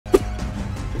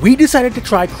We decided to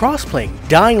try cross-playing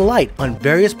Dying Light on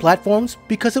various platforms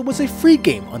because it was a free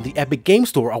game on the Epic Game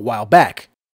Store a while back.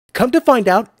 Come to find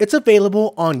out, it's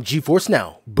available on GeForce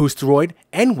Now, Boosteroid,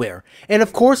 Anywhere, and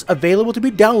of course available to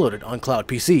be downloaded on cloud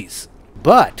PCs.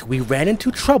 But we ran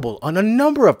into trouble on a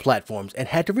number of platforms and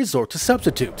had to resort to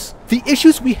substitutes. The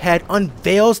issues we had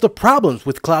unveils the problems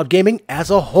with cloud gaming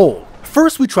as a whole.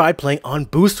 First, we tried playing on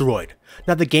Boosteroid.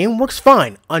 Now the game works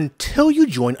fine until you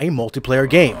join a multiplayer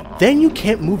game. Then you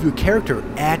can't move your character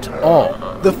at all.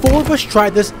 The four of us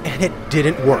tried this and it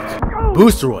didn't work.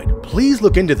 Boosteroid, please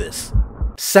look into this.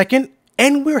 Second,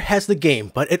 Anywhere has the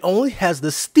game, but it only has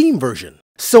the Steam version.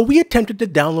 So we attempted to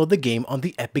download the game on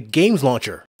the Epic Games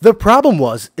launcher. The problem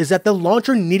is that the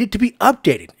launcher needed to be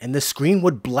updated and the screen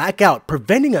would black out,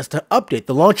 preventing us to update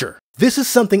the launcher. This is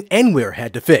something Anywhere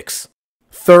had to fix.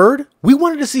 Third, we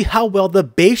wanted to see how well the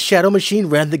base Shadow machine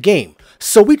ran the game,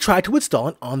 so we tried to install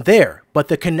it on there, but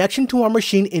the connection to our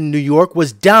machine in New York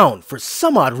was down for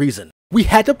some odd reason. We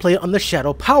had to play it on the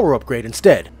Shadow Power Upgrade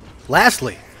instead.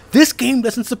 Lastly, this game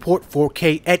doesn't support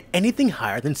 4K at anything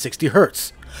higher than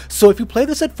 60Hz. So if you play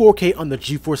this at 4K on the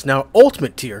GeForce Now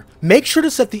Ultimate tier, make sure to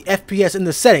set the FPS in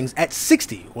the settings at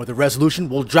 60 or the resolution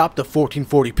will drop to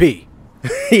 1440p.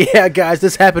 Yeah guys,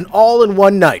 this happened all in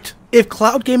one night. If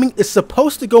cloud gaming is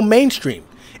supposed to go mainstream,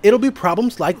 it'll be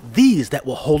problems like these that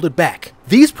will hold it back.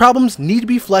 These problems need to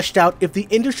be fleshed out if the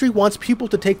industry wants people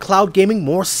to take cloud gaming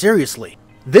more seriously.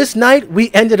 This night, we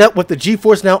ended up with the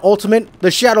GeForce Now Ultimate, the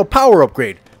Shadow Power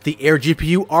Upgrade, the Air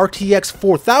GPU RTX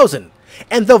 4000,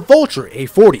 and the Vultr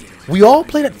A40. We all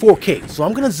played at 4K, so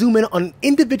I'm gonna zoom in on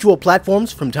individual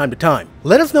platforms from time to time.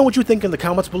 Let us know what you think in the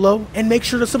comments below, and make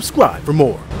sure to subscribe for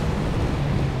more.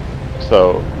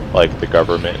 So, like, the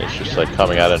government is just, like,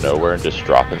 coming out of nowhere and just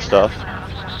dropping stuff?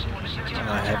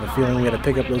 I have a feeling we gotta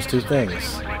pick up those two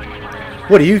things.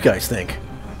 What do you guys think?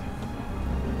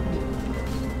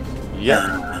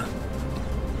 Yeah.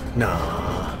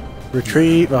 Nah.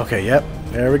 Retrieve. Okay, yep.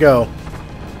 There we go.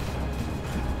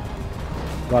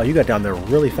 Wow, you got down there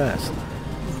really fast.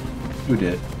 Who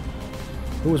did?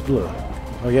 Who was blue?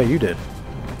 Oh yeah, you did.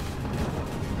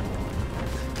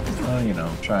 You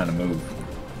know, trying to move.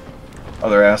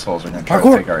 Other assholes are gonna try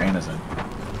Parkour. to take our Anison.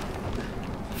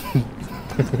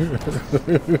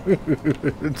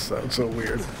 It sounds so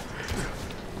weird.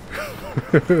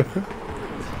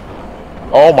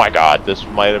 Oh my god, this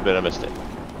might have been a mistake.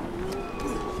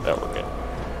 No, we're good.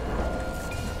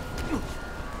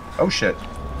 Oh shit.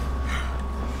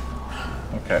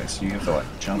 Okay, so you have to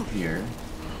like jump here.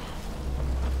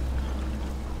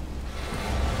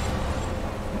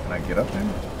 Can I get up there?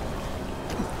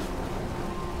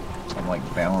 So I'm like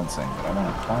balancing, but I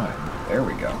want to climb. There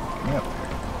we go. Get me up there.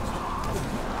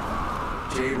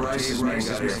 Jay Rice is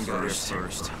missing first.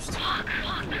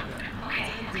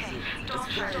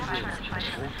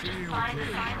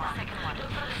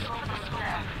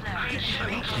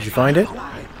 Did you find it?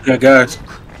 Yeah, guys.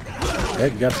 Yeah,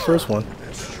 you got the first one.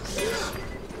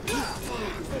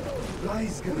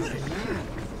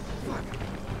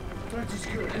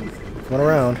 Come on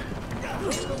around.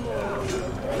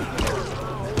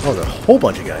 Oh, there's a whole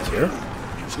bunch of guys here.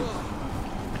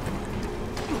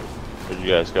 Where'd you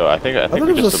guys go? I think thought we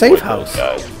it was just a safe avoid those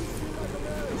house. guys.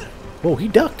 Whoa, he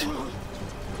ducked.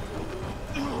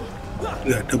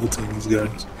 We got double team these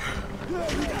guys.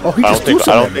 Oh, he I just threw don't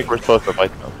something at think me. we're supposed to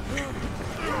fight them.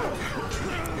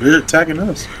 They're attacking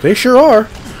us. They sure are.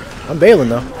 I'm bailing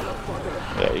though.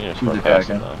 Yeah, you can just Who's run past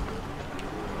attacking? them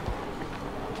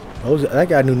though. Oh, that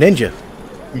guy knew ninja.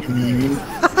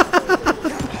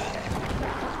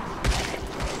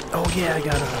 Oh yeah, I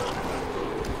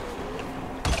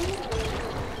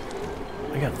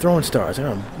got throwing stars. I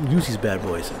gotta use these bad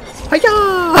boys. Hiya!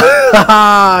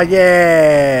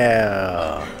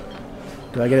 Yeah!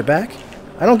 Do I get it back?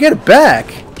 I don't get it back!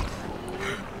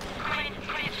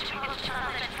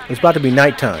 It's about to be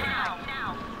nighttime.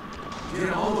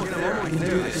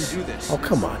 Oh,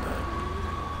 come on.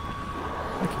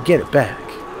 I can get it back.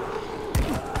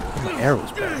 My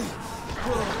arrow's back.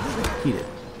 Eat it.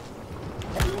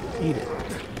 Eat it.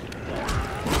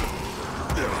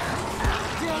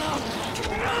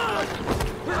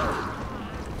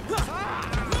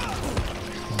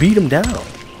 Beat him down.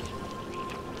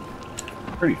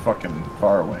 Pretty fucking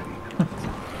far away.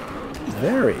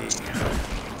 Very.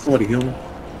 Somebody heal me.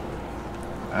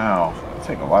 Ow. I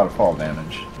take a lot of fall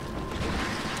damage.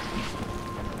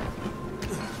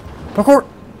 Parkour!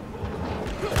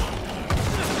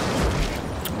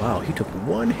 Wow, he took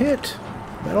one hit.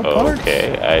 Metal parts.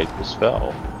 Okay, I just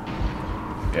fell.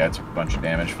 Yeah, I took a bunch of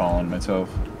damage falling myself.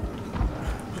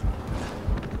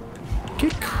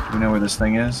 Kick. You know where this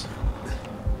thing is?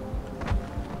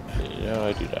 No,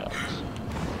 I do not.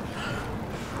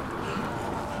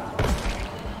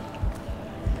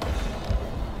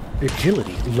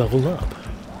 Agility level up.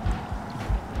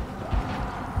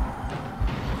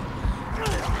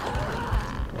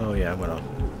 Oh yeah, I'm gonna.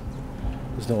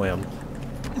 There's no way I'm.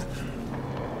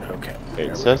 Okay.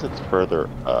 It says it's further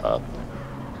up.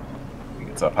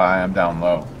 It's up high, I'm down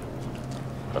low.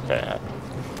 Okay.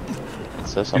 It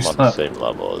says I'm on the same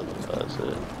level as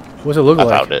it. What's it look I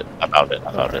like? found it. I found it.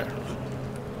 I found it.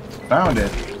 Found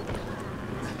it.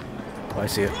 Oh, I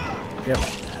see it. Yep.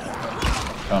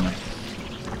 Coming.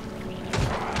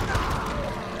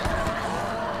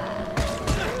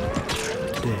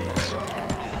 Days.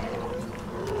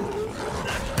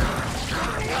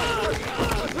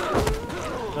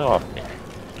 No, off me.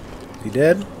 Is he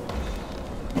dead?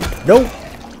 Nope.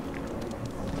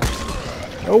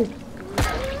 Nope.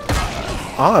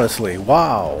 Honestly,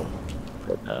 wow.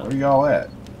 Where y'all at?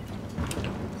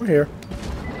 We're here.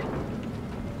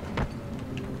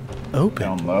 Open.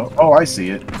 Down low. Oh, I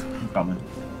see it. I'm coming.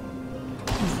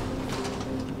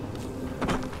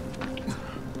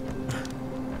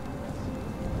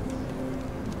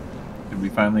 Did we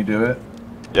finally do it?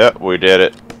 Yep, we did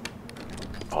it.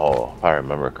 Oh, if I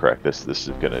remember correct, this is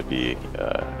gonna be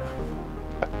a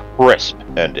crisp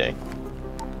ending.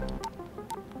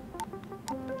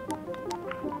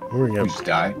 We're We gonna just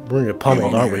died.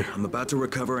 pummeled, aren't we? I'm about to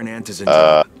recover an antizin.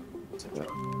 I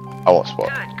won't spoil.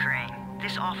 Good, Crane.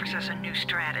 This offers us a new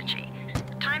strategy.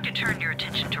 Time to turn your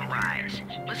attention to Rise.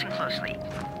 Listen closely.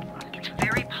 It's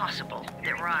very possible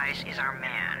that Rise is our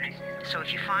man. So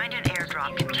if you find an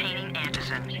airdrop containing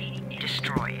antizin,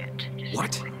 destroy it.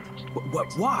 What?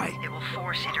 What? Why? It will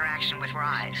force interaction with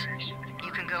Rise.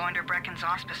 You can go under Brecken's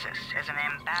auspices as an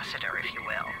ambassador, if you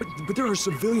will. But there are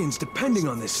civilians depending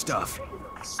on this stuff.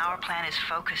 Our plan is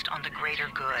focused on the greater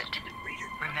good.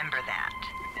 Remember that.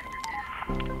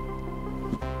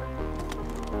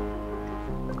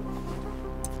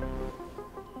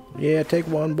 Yeah, take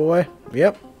one, boy.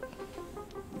 Yep.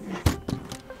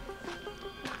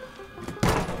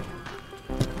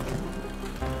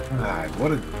 God,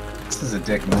 what a... This is a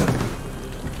dick move.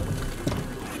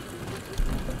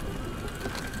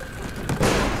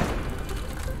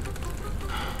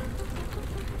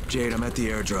 Jade, I'm at the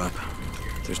airdrop.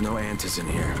 There's no antizin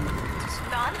here.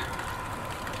 Done?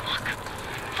 Fuck.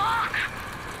 Fuck!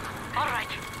 Alright.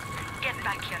 Get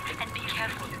back here and be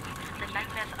careful. The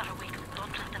nightmares are awake.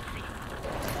 Don't let them see you.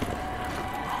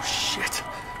 Oh, shit.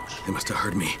 They must have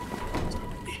heard me.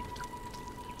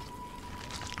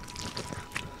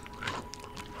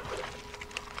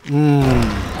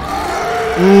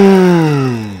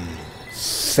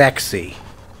 Sexy.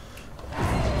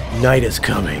 Night is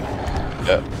coming.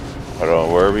 Yep. I don't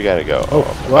know where we gotta go. Oh,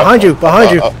 behind you!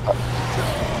 Behind you!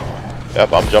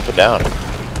 Yep, I'm jumping down.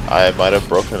 I might have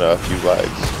broken a few legs.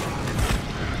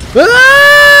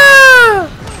 Ah!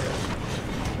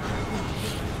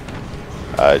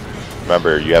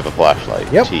 Remember, you have a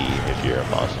flashlight. Yep. T if you're a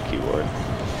mouse and keyboard.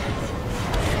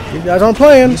 You guys aren't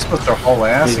playing. You're supposed to haul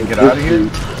ass and get out of here?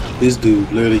 This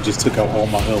dude literally just took out all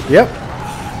my health. Yep.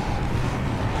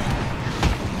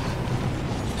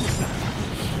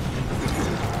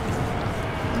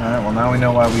 Alright, well now we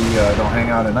know why we don't hang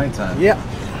out at nighttime. Yep.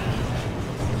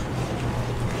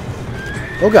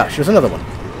 Oh gosh, there's another one.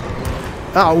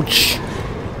 Ouch.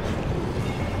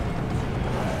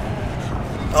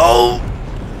 Oh!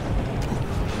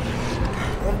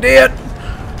 I'm dead.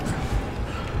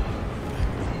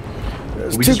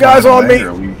 There's We two just guys run on me. away,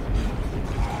 or we...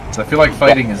 So I feel like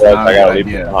fighting is I not a gotta good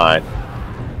leave it idea. behind.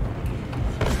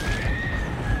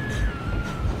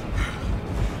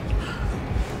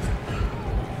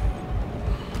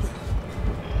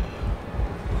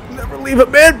 Never leave a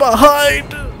man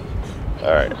behind.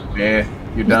 Alright. Yeah,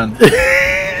 you're done.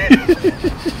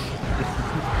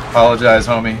 Apologize,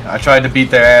 homie. I tried to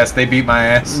beat their ass. They beat my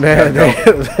ass. Man,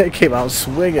 Gotta go. they came out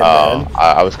swinging, man.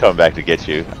 I was coming back to get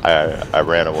you. I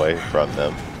ran away from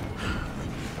them.